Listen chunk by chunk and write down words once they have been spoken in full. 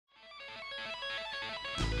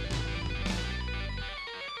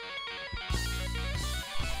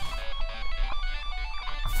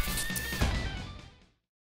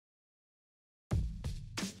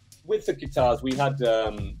with the guitars, we had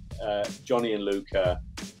Johnny and Luca,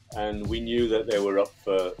 and we knew that they were up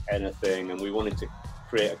for anything, and we wanted to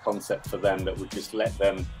create a concept for them that would just let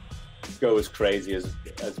them go as crazy as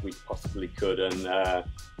we possibly could. And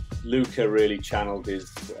Luca really channeled his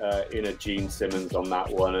inner Gene Simmons on that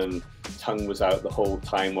one, and tongue was out the whole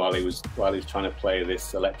time while he was trying to play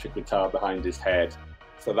this electric guitar behind his head.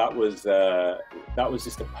 So that was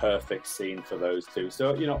just a perfect scene for those two.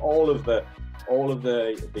 So you know, all of the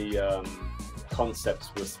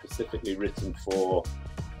concepts were specifically written for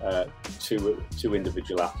two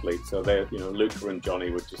individual athletes. So they, you know, Luca and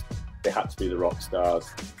Johnny they had to be the rock stars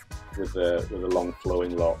with the long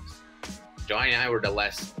flowing locks. Johnny and I were the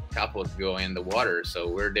last couple to go in the water, so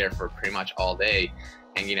we're there for pretty much all day,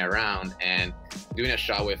 hanging around and doing a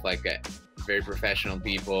shot with like very professional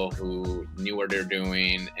people who knew what they're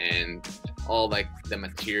doing, and all like the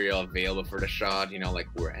material available for the shot. You know, like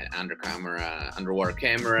we're underwater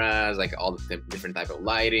cameras, like all the different type of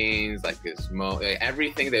lightings, like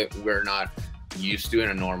everything that we're not used to in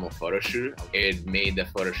a normal photo shoot. It made the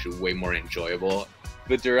photo shoot way more enjoyable.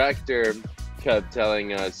 The director kept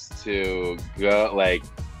telling us to go, like,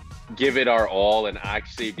 give it our all and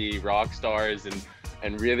actually be rock stars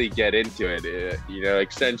and really get into it, you know,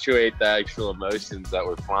 accentuate the actual emotions that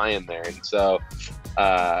were flying there. And so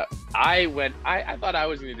I thought I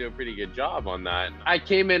was going to do a pretty good job on that. I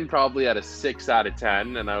came in probably at a 6 out of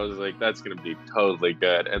 10, and I was like, that's going to be totally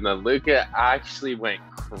good. And then Luca actually went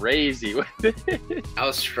crazy with it. I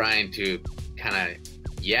was trying to kind of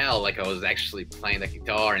yell like I was actually playing the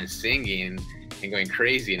guitar and singing and going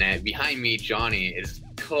crazy, and behind me Johnny is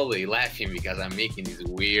totally laughing because I'm making these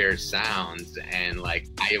weird sounds, and like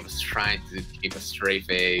I was trying to keep a straight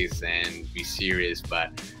face and be serious,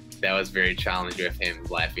 but that was very challenging with him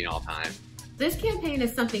laughing all the time. This campaign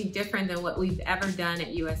is something different than what we've ever done at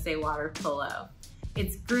USA Water Polo.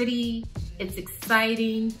 It's gritty, it's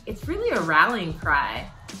exciting, it's really a rallying cry,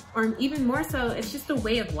 or even more so, it's just a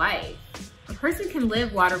way of life. A person can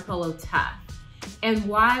live water polo tough. And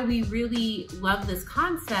why we really love this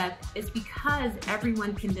concept is because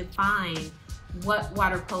everyone can define what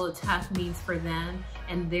water polo tough means for them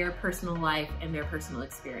and their personal life and their personal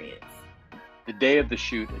experience. The day of the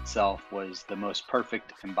shoot itself was the most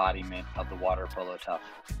perfect embodiment of the Water Polo Tough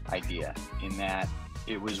idea, in that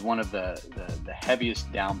it was one of the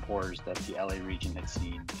heaviest downpours that the LA region had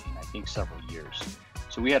seen in, I think, several years.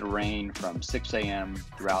 So we had rain from 6 a.m.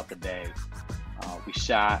 throughout the day.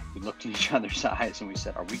 We looked at each other's eyes and we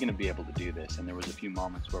said, are we going to be able to do this? And there was a few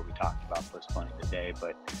moments where we talked about postponing the day,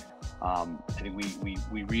 but I think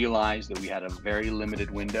we realized that we had a very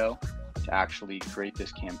limited window to actually create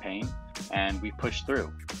this campaign, and we pushed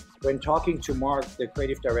through. When talking to Mark, the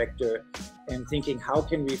creative director, and thinking, how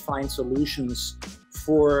can we find solutions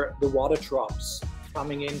for the water drops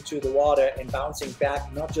coming into the water and bouncing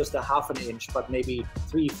back, not just a half an inch, but maybe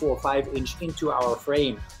 3, 4, 5 inch into our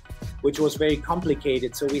frame, which was very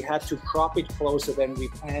complicated. So we had to crop it closer than we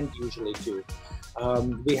planned usually to.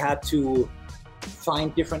 We had to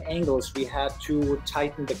find different angles. We had to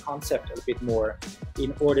tighten the concept a bit more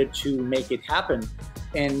in order to make it happen.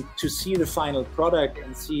 And to see the final product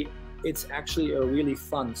and see it's actually a really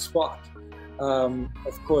fun spot.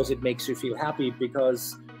 Of course, it makes you feel happy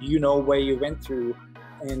because you know where you went through.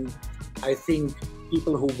 And I think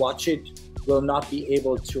people who watch it will not be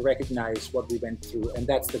able to recognize what we went through, and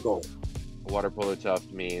that's the goal. Water Polo Tough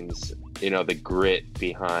means, you know, the grit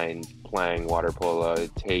behind playing water polo.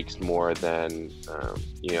 It takes more than,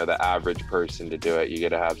 you know, the average person to do it. You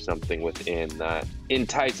got to have something within that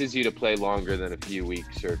entices you to play longer than a few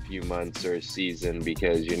weeks or a few months or a season,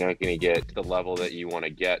 because you're not going to get to the level that you want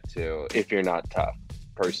to get to if you're not tough,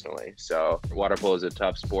 personally. So water polo is a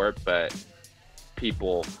tough sport, but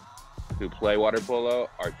people who play water polo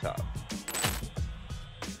are tough.